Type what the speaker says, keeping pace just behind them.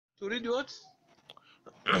To read what?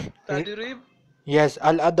 Tadrib. Yes,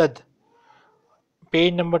 Al-Adad.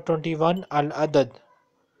 Page number 21, Al-Adad.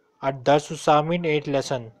 Ad-Darsu Samin 8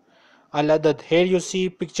 lesson. Al-Adad. Here you see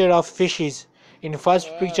picture of fishes. In first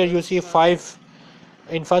picture you That's see Sami. five.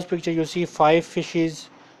 In first picture you see five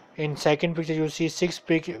fishes. In second picture you see six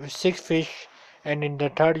fish. And in the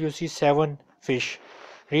third you see seven fish.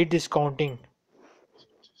 Read this counting.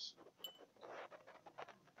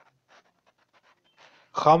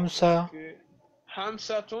 Khamsa. Okay.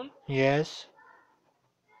 Hamsatun. Yes.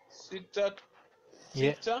 Sita.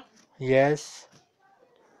 Yeah. Sita. Yes.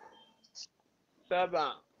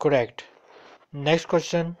 Saba. Correct. Next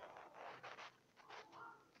question.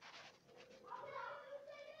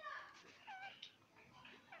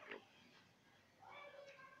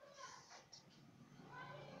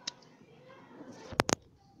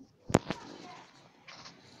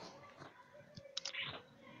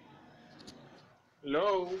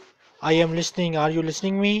 Hello. I am listening. Are you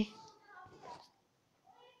listening me?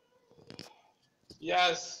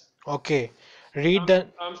 Yes. Okay. Read the.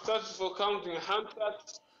 I'm starting for counting.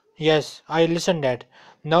 Hamsat. Yes, I listened that.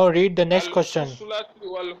 Now read the next question. Al-Fusulat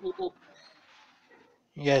wal-Huruf.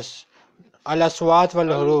 Yes. Al-Aswat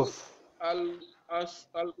wal-Huruf.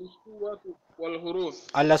 Al-Usuwat wal-Huruf.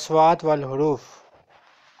 Al-Aswat wal-Huruf.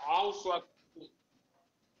 Awswat.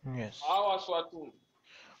 Yes. Awaswatun.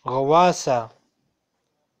 Ghawasa.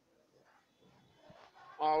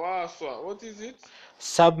 Awaswa. What is it?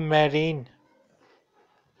 Submarine.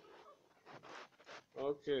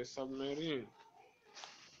 Okay, submarine.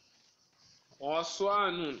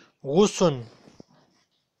 Aswanun. Ghusun.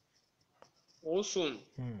 Ghusun.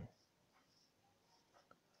 Hmm.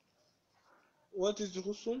 What is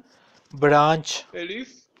Ghusun? Branch. A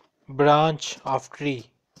leaf? Branch of tree.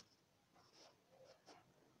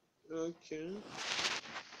 Okay.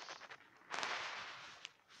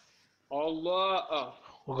 Allah.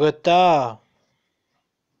 Ghita.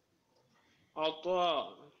 Ata.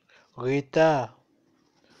 Ghita.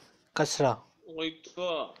 Kasra.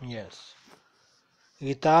 Ghita. Yes.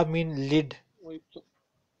 Ghita mean lid. Ghita.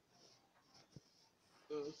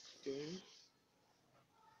 Okay.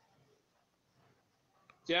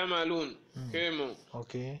 Jamalun. Camel.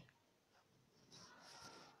 Okay.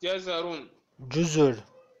 Jazarun. Juzur.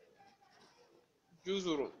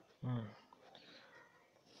 Juzurun. Hmm.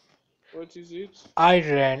 What is it?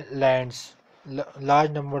 Islands.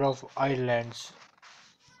 Large number of islands.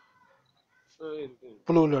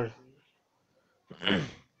 Plural.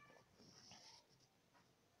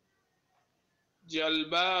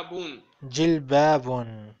 Jalbabun.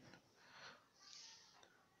 Jilbabun.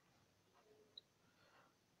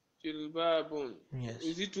 Jilbabun. Yes.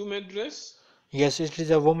 Is it women dress? Yes, it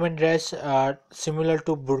is a woman dress similar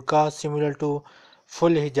to burqa, similar to full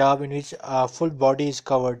hijab in which full body is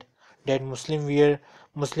covered. That Muslim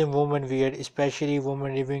women wear, especially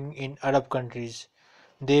women living in Arab countries.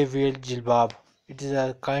 They wear jilbab. It is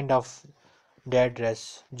a kind of that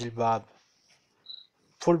dress, jilbab.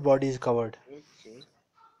 Full body is covered. Okay.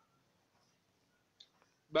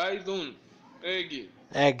 Baidun. Egg.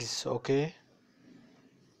 Eggs, okay.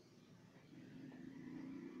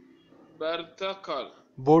 Bartakal.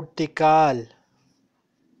 Burtikal,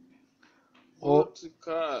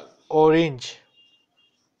 Vertical. orange.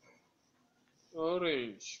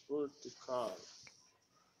 Orange. Vertical.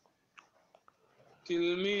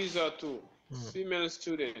 Tilmizatu. Female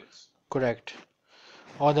student. Correct.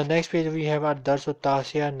 On the next page we have our Darsu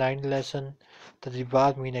Tasya 9th lesson.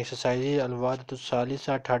 Tadribat mean exercises. Al-Wadatu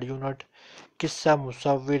Salisa 3rd unit. Kissa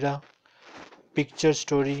Musawwira, picture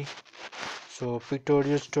story. So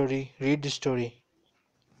pictorial story. Read the story.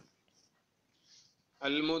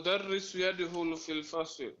 المدرس يدخل في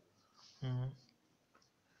الفصل.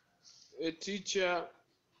 A teacher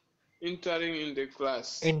entering in the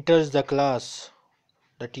class. Enters the class.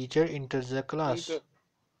 The teacher enters the class.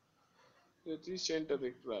 The teacher enters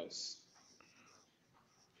the class.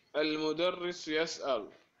 المدرس يسأل.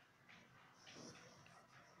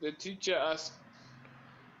 The teacher asks.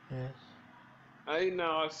 Yes. أين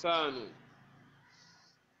غسان?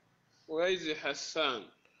 Where is Hassan?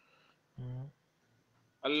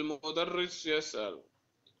 المدرس يسأل.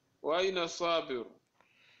 وأين صابر?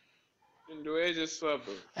 And where is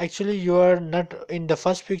Sabir? Actually, you are not in the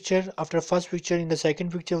first picture. After first picture, in the second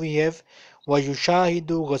picture, we have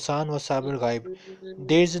Wayushahidu Ghassan wa Sabir Ghaib.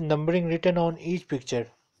 There is a numbering written on each picture.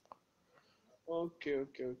 Okay,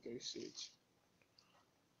 see it.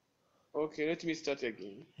 Okay, let me start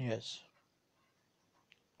again. Yes.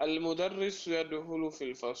 المدرس يدخل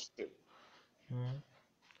في الفصل.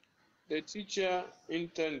 The teacher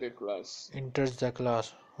enters the class. Enters the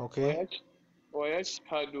class. Okay.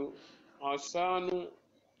 ويشهد عسان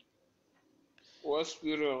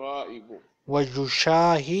واصبر غائب.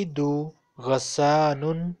 ويشاهد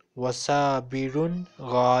غسان وصابر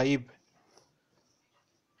غائب.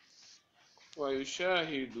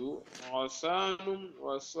 ويشاهد عسان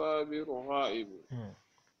وصابر غائب.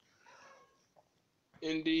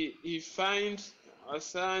 And he finds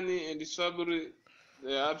Asani and Sabri,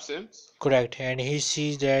 they are absent. Correct. And he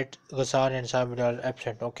sees that Ghassan and Sabir are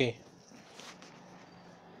absent. Okay.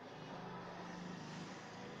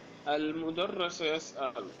 المدرس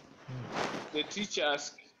يسأل. The teacher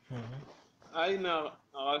asks, أين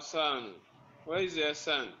غسان? Where is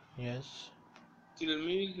Hassan? Yes.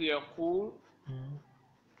 تلميذ يقول,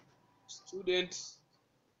 student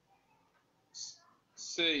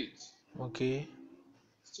said. Okay.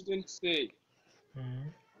 Student said,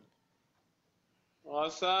 Mm.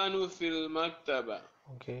 غسان في المكتبة.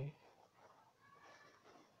 Okay.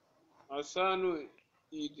 Hassan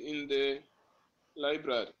is in the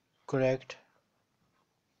library. Correct.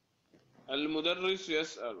 المدرس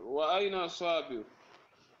يسأل وأين صابر؟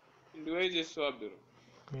 And where is صابر?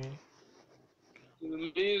 Okay.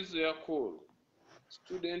 تلميذ يقول,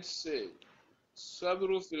 student say,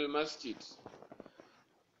 صبر في المسجد.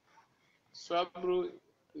 صبر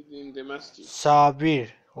is in the masjid. Sabir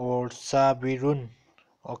or Sabirun.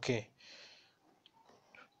 Okay.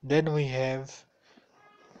 Then we have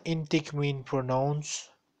intik mean pronouns.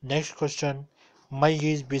 Next question.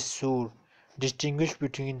 Mayyiz bisur. Distinguish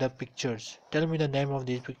between the pictures. Tell me the name of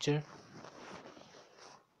this picture.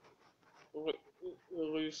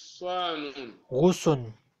 غصان.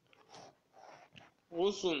 Ghusun.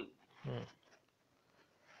 غصن.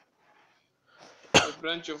 A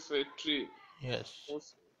branch of a tree. Yes.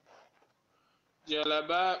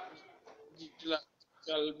 جلباب.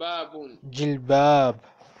 جلباب. Jilbab.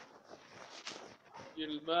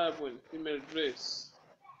 جلباب, female dress.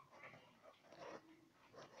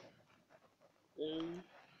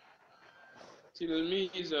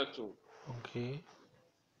 تلميذة, Okay.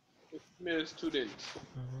 a female student.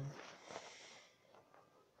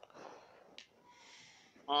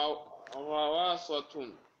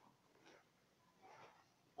 غواصة.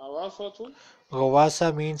 غواصة.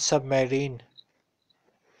 Gawasa means submarine.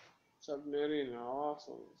 submarine.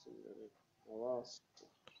 غواصة. submarine. غواصة.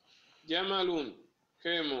 جمل,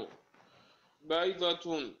 camel.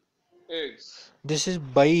 بيضة, eggs. This is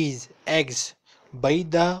baiz, eggs.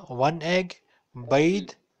 Baida, one egg.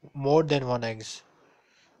 Baid, more than one eggs.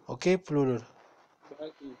 Okay, plural.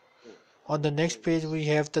 On the next page we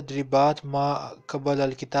have tadribat ma qabal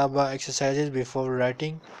al-kitaba, exercises before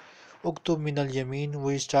writing. Uktub min al-yamin,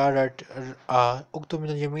 we start at uktub min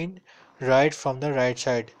al-yamin, write from the right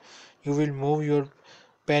side. You will move your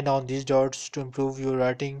pen on these dots to improve your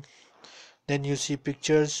writing. Then you see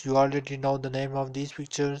pictures, you already know the name of these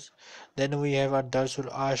pictures. Then we have Ad-Darsul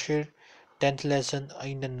Ashir, 10th lesson,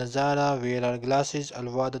 Ain al-Nazara, where are glasses,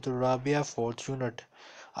 Al-Wadatul Rabia, 4th unit.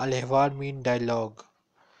 Al-Ihwar mean dialogue.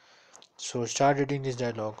 So start reading this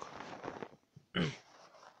dialogue.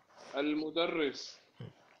 المدرس,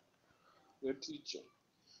 the teacher.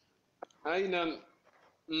 أين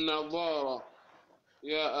النظارة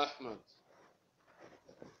يا أحمد?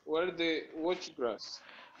 Where the watch glass?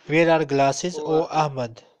 Where are glasses, O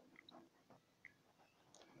Ahmad?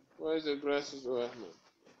 Where is the glasses, O Ahmad?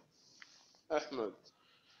 أحمد.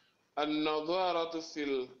 النظارة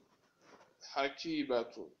في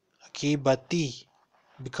الحكيبة. Akibati,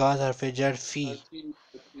 because harf jar fi. حكيبة.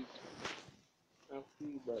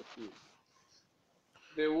 حكيبة.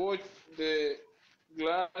 The watch, the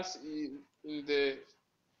glass is in the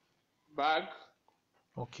bag.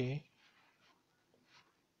 Okay.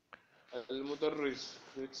 المدرس,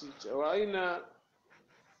 the teacher. وأين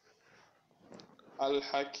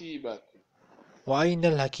الحكيبة? وأين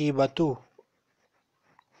الحكيبة?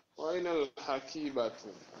 وأين الحكيبة?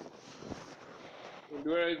 And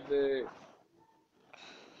where is the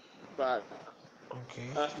bag?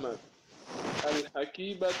 Okay. أحمد.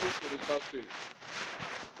 الحكيبة في الفصل.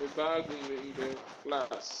 The bag in the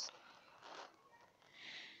class.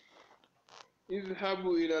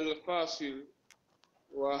 اذهبوا إلى الفاصل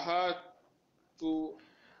وهاتوا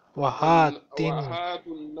Wahatin.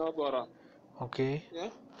 النظرة. Okay. Yeah?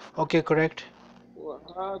 Okay, correct.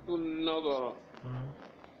 وهاتوا النظرة.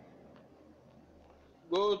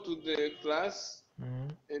 Go to the class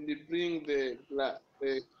and bring the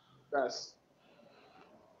glass.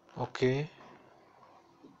 Okay.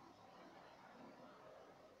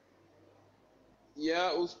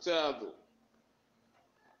 يا أستاذ,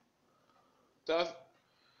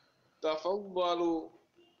 تفضلوا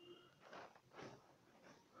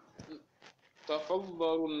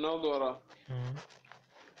النظرة. Hmm.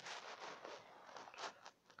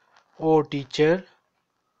 Oh teacher,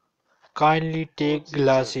 kindly Oh take teacher.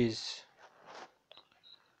 glasses.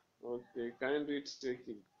 Okay, kindly take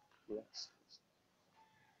it. Yes.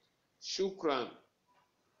 Shukran.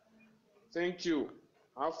 Thank you.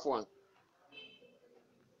 Afwan.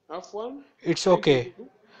 Afwan. It's Thank you. okay.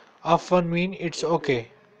 Afwan mean it's Okay.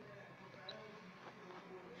 okay.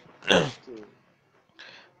 Okay.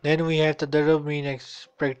 Then we have the darab mean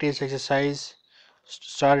practice exercise.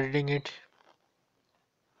 Start reading it.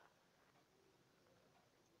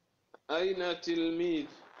 Aina tilmid.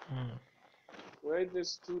 Hmm. Where the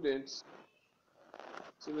students?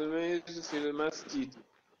 Tilmid fil masjid.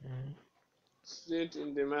 Hmm. Student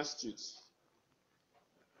in the masjid.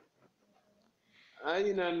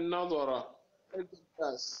 Aina nadara. Where the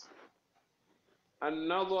class?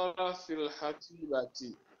 النظر في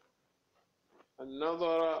الحقيبة.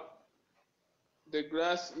 النظر, the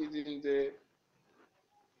glass is in the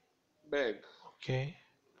bag. Okay.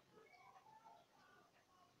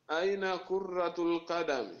 أين كرة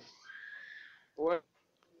القدم? Where-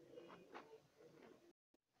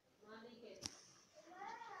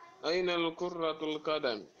 أين الكرة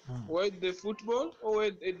القدم? Hmm. Where the football or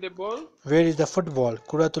where the ball? Where is the football?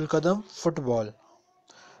 Kuratul Qadam, football.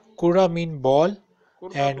 Kura mean ball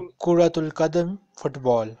كرة and Kuratul Qadam,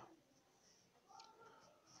 football.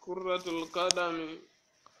 كرة القدم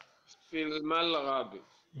في الملعب.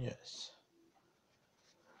 Yes.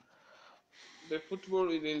 The football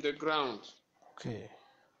is in the ground. Okay.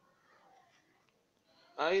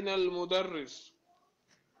 أين المدرس?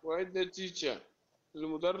 Where the teacher?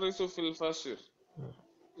 المدرس في الفصل.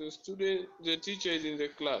 The teacher is in the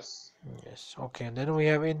class. Yes. Okay. Then we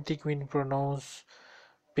have antique mean pronouns.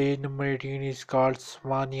 Page number 18 is called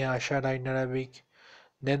Smania Ashara in Arabic.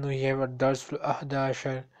 Then we have a Darsul Ahda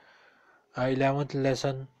Ashar. 11th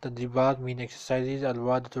lesson. Tadribat mean exercises.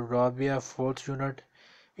 Al-Wadatu Rabia, 4th unit.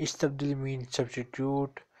 Istabdil mean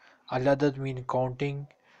substitute. Al-Adad mean counting.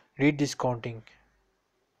 Read this counting.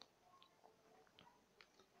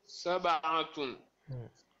 سبعة. Hmm.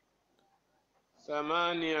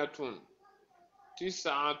 ثمانية.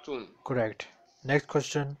 تسعة. Correct. Next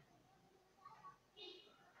question.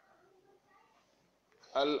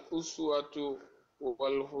 الأسوة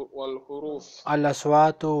والحروف.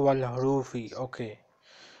 Al-Aswatu wal-Hurufi. Okay.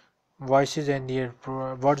 Voices and their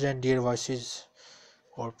words and their voices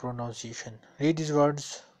or pronunciation. Read these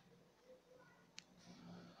words.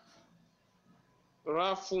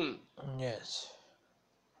 رف. Yes.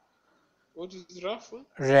 What is رف?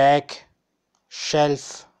 Rack,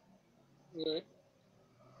 shelf. Yeah.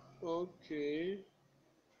 Okay.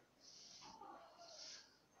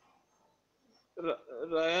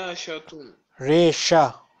 رياشة.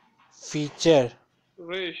 Resha, feature.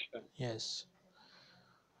 ريشة. Yes.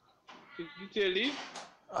 Is it a leaf?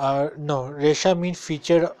 No, Resha means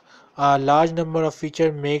feature. A large number of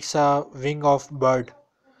feature makes a wing of bird.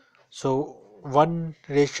 So one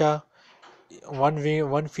Resha, one wing,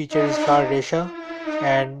 one feature is called Resha,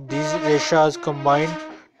 and these Reshas combine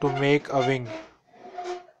to make a wing.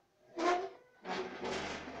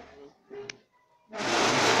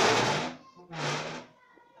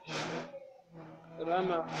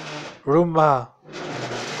 رمى. Rumha,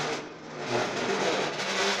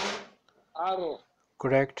 arrow.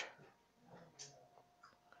 correct.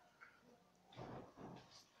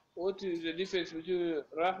 What is the difference between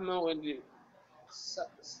Rahma and the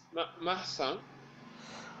Mahsan?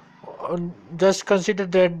 Just consider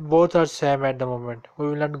that both are same at the moment. We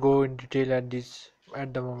will not go in detail at this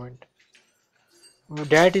at the moment.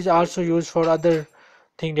 That is also Okay. used for other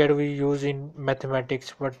thing that we use in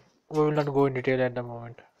mathematics, but we will not go in detail at the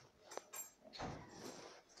moment.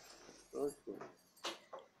 Okay.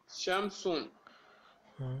 Shamsun.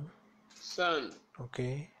 Hmm. Sun.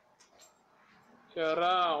 Okay.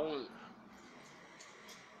 Shara'un.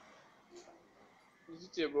 Is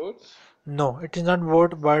it a boat? No, it is not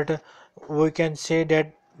boat, but we can say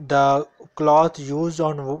that the cloth used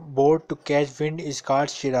on boat to catch wind is called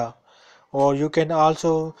shira. Or you can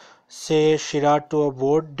also say shira to a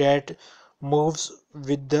boat that moves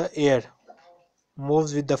with the air,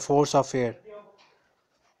 moves with the force of air.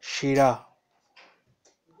 Shira.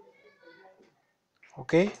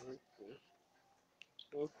 Okay. Okay.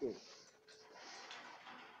 Okay.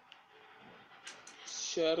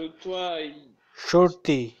 Shartwai.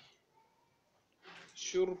 Shorty.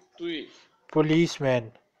 Shurtui.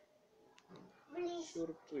 Policeman.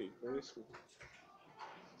 Shurtui. Policeman.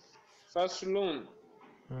 Faslun.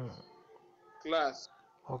 Hmm. Class.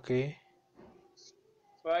 Okay.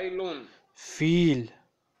 Failun. Feel.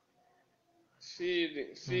 Field.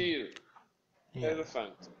 Hmm. Field. Yeah.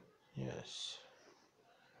 Elephant. Yes.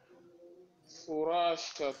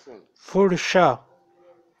 فراشة. Fursha.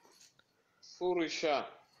 فرشة.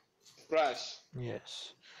 Brush.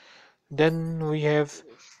 Yes. Then we have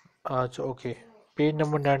okay. Page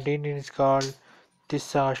number 19 is called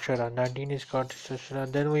Tissa Ashara. 19 is called Tissa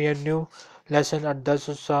Ashara. Then we have new lesson at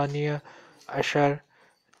Dasusania Ashar.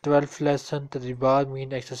 12th lesson Tadribat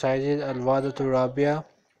mean exercises. Al-Wadatu Rabia.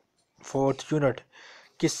 4th unit.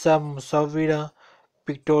 Kissa Musawira.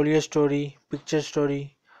 Pictorial story. Picture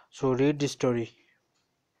story. So read this story.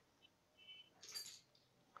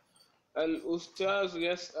 الأستاذ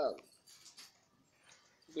يسأل.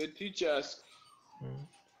 The teacher asks,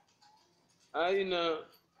 أين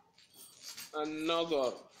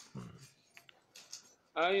النظر؟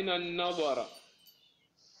 أين النظر؟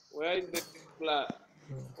 Where is the glass?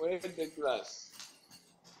 Where is the glass?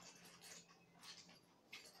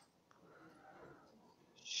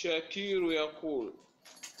 شكير يقول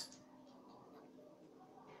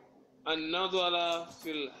النظر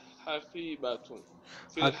في الحقيبة.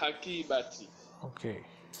 في الحقيبة. Okay.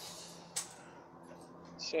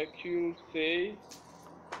 Shakir say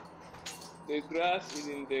the grass is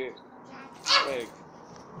in the bag.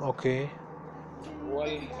 Okay.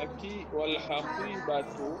 والحقيبة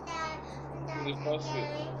في الفصل.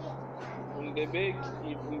 And the bag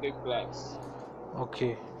is in the class.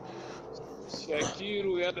 Okay. شكير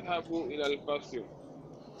يذهب إلى الفصل.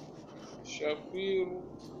 شكير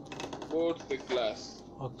goes to the class.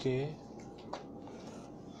 Okay.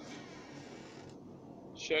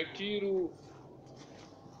 شكير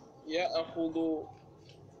يأخذ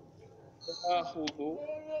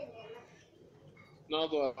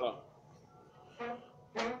نظرة.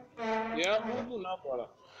 يأخذ نظرة.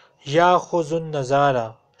 Yakhuzun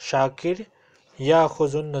Nazara. Shakir.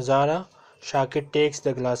 Yakhuzun Nazara. Shakir takes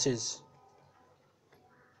the glasses.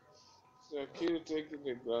 Shakir takes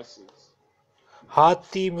the glasses.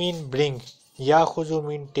 Hati mean bring. Yakhuzu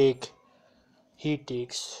mean take. He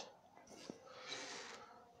takes.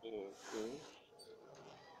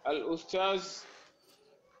 الأستاذ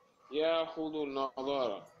يأخذ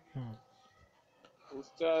النظارة.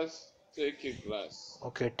 أستاذ take a glass.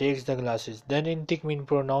 Okay, takes the glasses. Then intik mean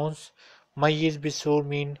pronouns. Mayyiz bisur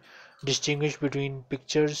mean distinguish between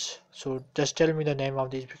pictures. So just tell me the name of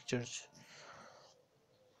these pictures.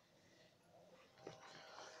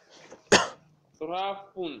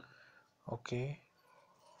 Rafun. Okay.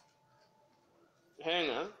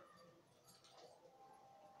 Hanger.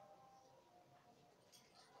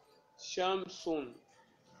 Shamsun.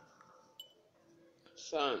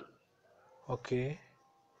 Sun. Okay.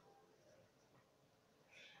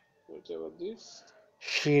 What about this?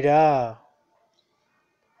 Shira.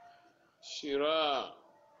 Shira.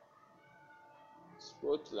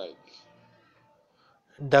 Spotlight.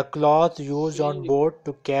 The cloth used on board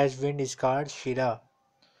to catch wind is called Shira.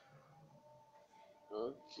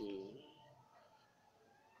 Okay.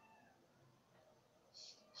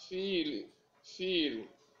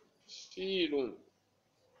 Filun.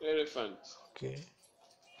 Elephant. Okay.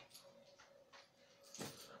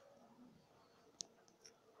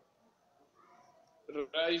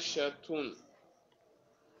 Raishatun.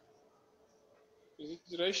 Is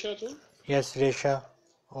it Raishatun? Yes, Resha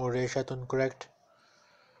or Reshatun, correct.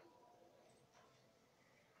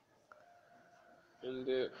 And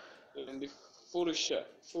the Furisha.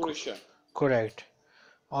 Correct.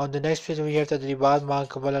 On the next page we have Tadribat Ma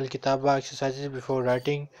Qabal Al-Kitab exercises before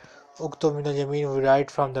writing. Uktub min al-Yamin, we write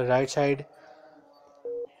from the right side.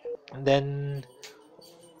 Then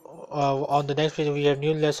on the next page we have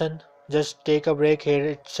new lesson. Just take a break here.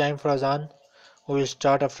 It's time for Azan. We will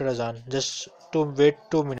start after Azan. Just to wait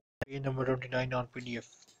 2 minutes. Page number 29 on PDF.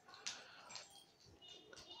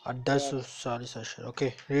 Ad-Darsu Salis Ashar.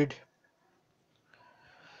 Okay, read.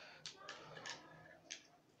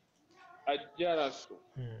 Al-Jarasu.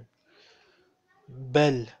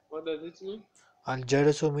 Bell. What does it mean?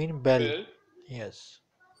 Al-Jarasu mean bell. Bell. Yes.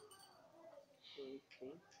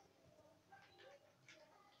 Okay.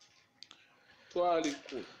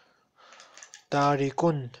 Tualikun.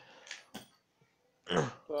 Tarikun.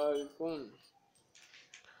 Tualikun.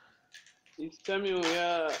 استمعوا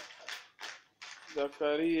يا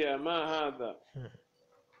زكريا ما هذا؟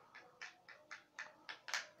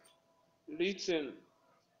 Listen,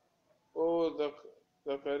 oh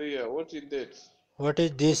Zakaria, what is that? What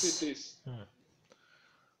is this? What is this?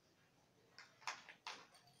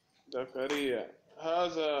 زكريا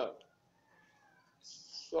هذا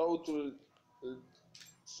صوت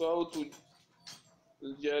صوت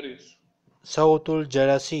الجرس. Sautul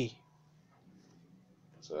Jarasi.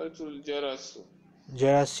 صوت الجرس.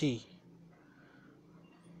 Jarasi.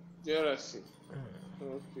 جرس.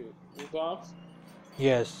 Okay. Mudaf.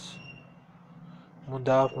 Yes.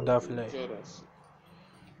 Mudaf, mudaf Okay. ilayh. Jaras.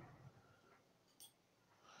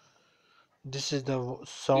 This is the This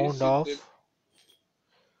sound is of the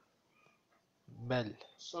bell.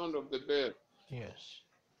 sound of the bell. Yes.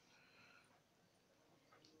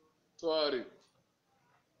 Tariq.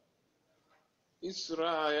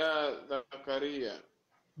 Isra ya Zakaria.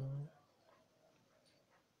 Mm.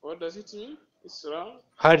 What does it mean? Isra?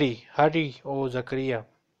 Hurry, hurry, oh Zakaria.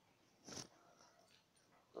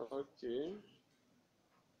 Okay.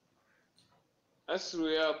 Asru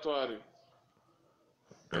ya Tariq.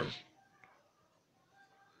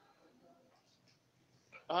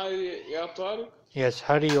 Hi ya Tariq. Yes,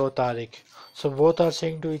 hurry, oh Tariq. So both are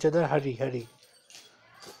saying to each other, hurry, hurry.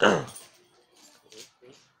 Okay.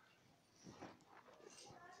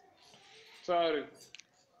 Tariq.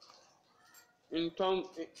 Intom.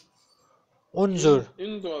 Unzur,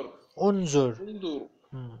 Indoor. unzur. Indur.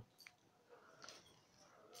 Hmm.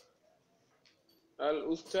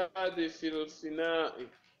 Al-Ustadi fil Fina'i.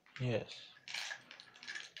 Yes.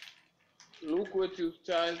 Look what you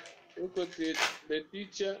start. Look at the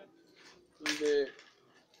teacher in the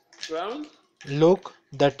ground. Look,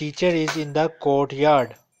 the teacher is in the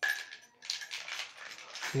courtyard.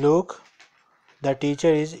 Look, the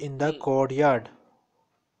teacher is in the courtyard.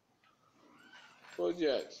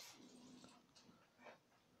 Courtyard.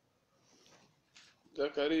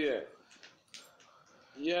 Zakaria.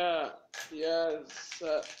 Ya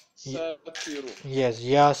Satiru. Yes,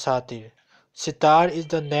 Ya Satir. Sitar is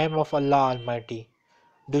the name of Allah Almighty.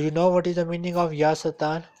 Do you know what is the meaning of Ya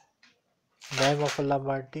Satar? Name of Allah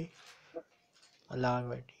Almighty? Allah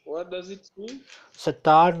Almighty. What does it mean?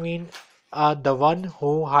 Satar means the one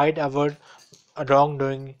who hide our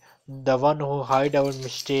wrongdoing, the one who hide our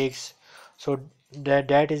mistakes. So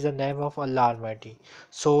that is the name of Allah Almighty.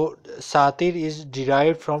 So Satir is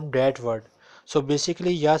derived from that word. So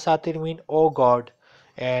basically Ya Satir means oh God,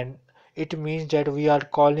 and it means that we are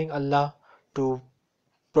calling Allah to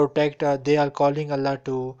protect, they are calling Allah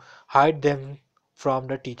to hide them from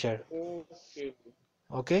the teacher. Okay.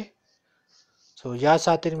 Okay, so Ya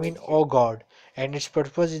Satir mean Okay. oh God, and its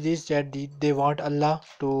purpose is this, that they want Allah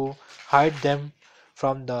to hide them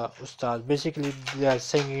from the Ustad. Basically they are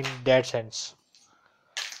saying in that sense.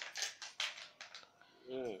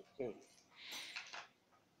 Yeah, okay.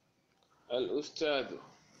 Al-Ustad.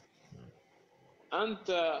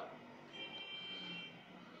 Anta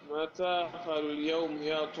متاخر اليوم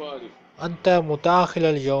يا طالب. أنت متأخر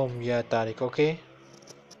اليوم يا طارق. Okay,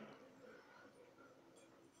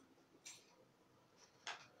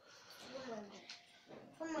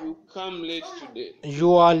 You come late today.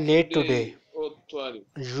 you are late today. Today, oh Talib.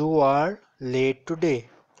 You are late today,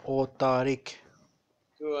 oh Tariq.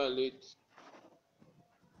 You are late.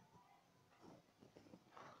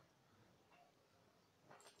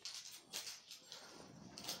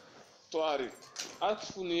 Tariq.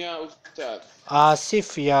 Asfun ya Ustad.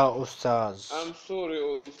 Asif ya Ustaz. I'm sorry,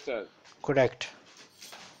 oh Ustad. Correct.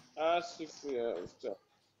 Asif ya Ustad.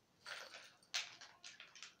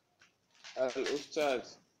 Al-Ustad.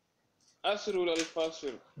 Asrul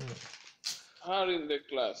al-Fasir. Her in the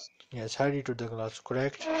class. Yes, hurry to the class.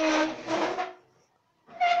 Correct.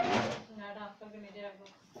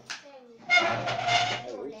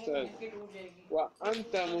 الأستاذ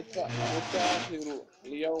وأنت متأخر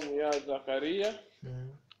اليوم يا زكريا. Mm.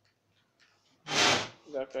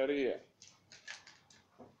 زكريا.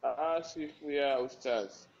 آسف يا أستاذ.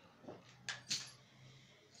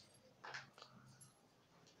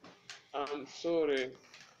 I'm sorry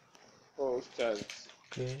oh أستاذ.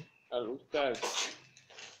 Okay. الأستاذ.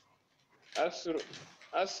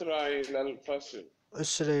 أسرع إلى الفصل.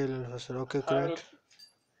 Israel Hassan. Okay, حاول. correct.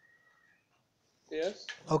 Yes.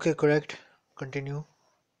 Okay, correct. Continue.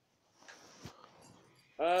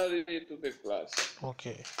 Hurry to the class.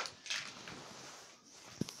 Okay.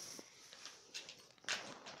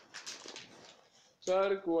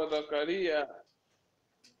 طارق وزكريا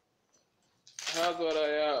حضر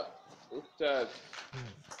يا أستاذ.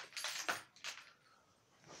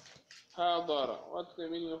 حاضر. What's the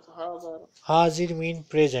meaning of حاضر? Hazir mean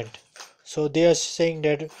present. So they are saying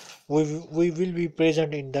that we will be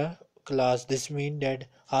present in the class. This means that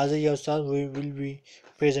Hazir ya Ustaz, we will be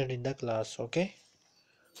present in the class. Okay.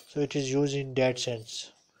 So it is used in that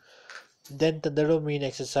sense. Then Tadaro mean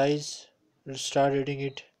exercise. Let's start reading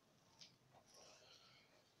it.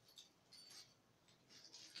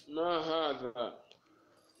 ما هذا؟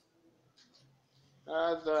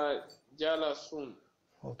 هذا جلس.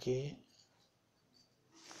 Okay.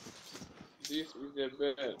 This is a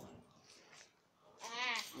bed.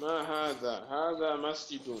 ما هذا؟ هذا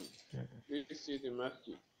مسجد. This is the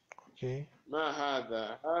masjid. Okay. ما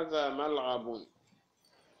هذا؟ هذا ملعب.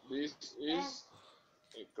 This is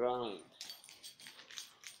a ground.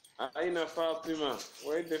 أين فاطمة؟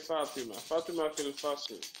 Where is the Fatima? Fatima في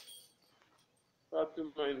الفصل.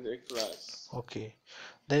 Fatima in the class. Okay.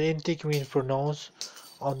 Then يديك means pronounce.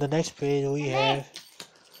 On the next page we have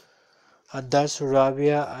الدرس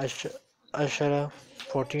الرابع عشرة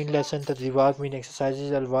 14 lesson. تدريبات mean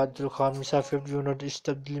exercises. الوحدة الخامسة 5th unit.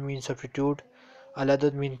 استبدل mean substitute.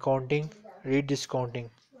 العدد mean counting. Read this counting.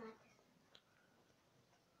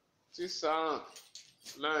 9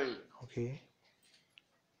 9 Okay.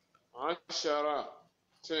 10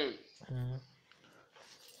 10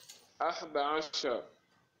 11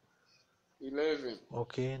 11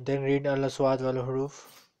 Okay. Then read الأصوات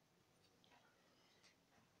والحروف.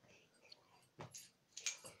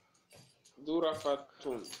 ظرفة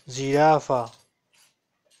زرافة.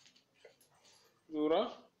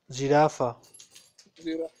 زرافة.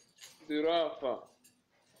 ظرافة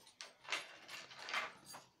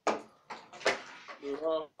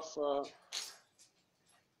ظرافة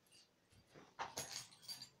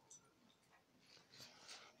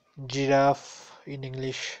Giraffe in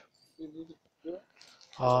English.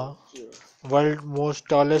 World most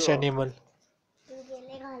tallest animal.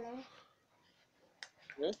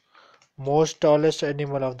 Most tallest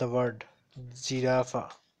animal of the world. Giraffe.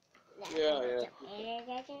 Yeah.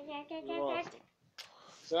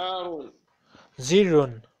 Zarun.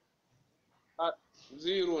 Zirun.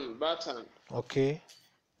 Zirun, button. Okay.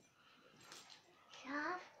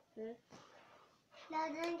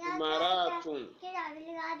 Maratun.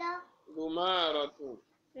 Dumaratun.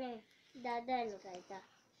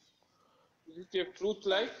 Is it a flute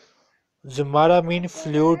like? Zumara mean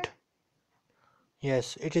flute.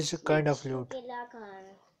 Yes, it is a kind of flute.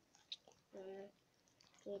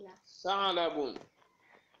 Salabun.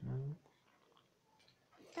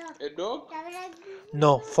 A dog?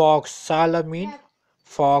 No, fox. Sala mean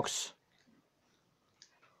fox.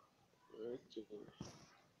 Okay.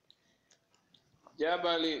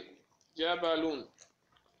 Jabalun.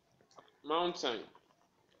 Mountain.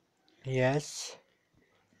 Yes.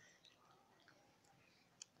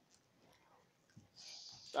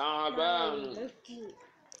 Ta'banu.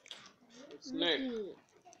 Snake.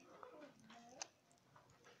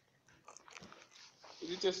 Is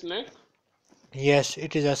it a snake? Yes,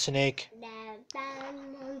 it is a snake.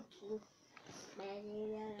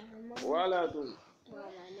 Waladun.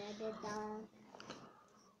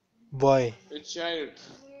 Boy. A child.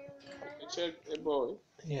 A boy.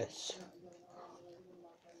 Yes.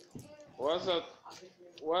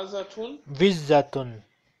 Wazatun. Vizzatun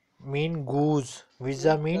mean goose.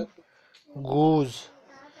 Vizza mean goose.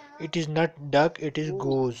 It is not duck, it is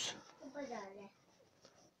goose.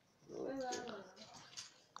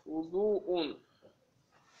 Wudu'un.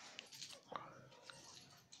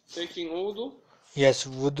 Taking wudu. Yes,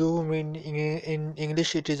 wudu mean in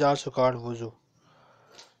English it is also called wuzu.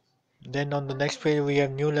 Then on the next page we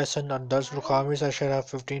have new lesson on Dars al-Khamis Ashara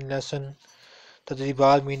 15 lesson.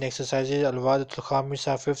 Tadribat mean exercises. Al-Wahdatul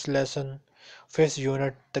Khamisa 5th lesson, 5th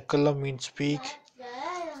unit. Takallam means speak.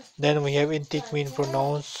 Then we have Intik mean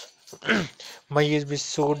pronounce. Mayyiz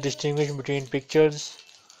bisur distinguish between pictures.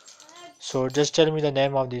 So just tell me the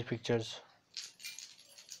name of these pictures.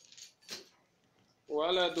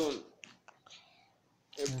 Waladun.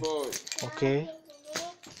 A boy. Okay.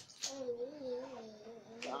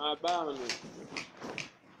 Ta'banu.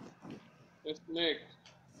 A snake.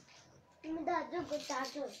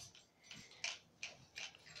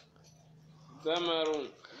 Zamarun.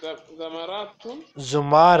 Zamaratun.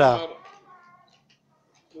 Zumara.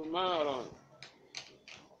 Zumaran.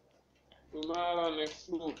 Zumaran, a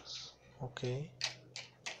flute. Okay.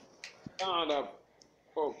 Ta'lab.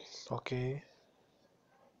 Fox. Okay.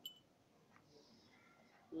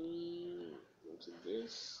 What is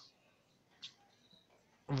this?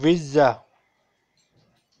 Vizza.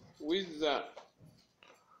 Wizza.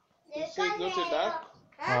 This is not a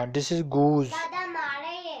duck. This is goose.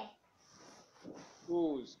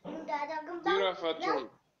 Goose. Girafatun.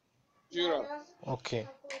 Giraffe. Okay.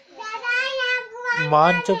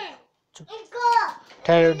 मान चुप चुप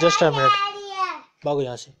ठहरो just a minute भागो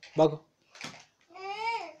यहाँ से भागो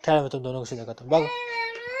ठहरो मैं तुम दोनों को सीधा करता हूँ भागो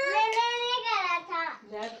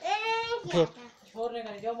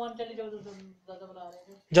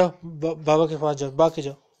जाओ बाबा के पास जाओ बाकी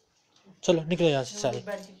जाओ चलो निकलो यहाँ से सारे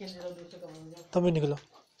तुम भी निकलो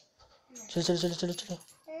चलो चलो चलो चलो चलो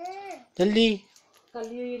जल्दी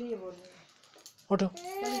उठो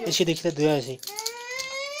इसी देखिए दुआ ऐसी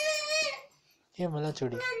ये मला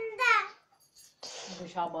चोरी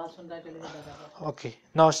Okay,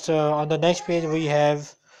 now on the next page we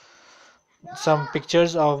have some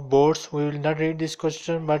pictures of boards. We will not read this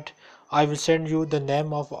question, but I will send you the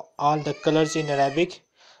name of all the colors in Arabic.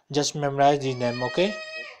 Just memorize these names, okay?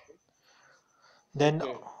 Then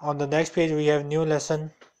Okay. on the next page we have new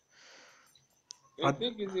lesson. I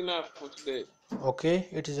think it's enough for today. Okay,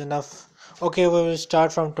 it is enough. Okay, we will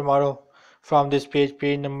start from tomorrow from this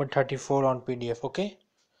page number 34 on PDF, okay?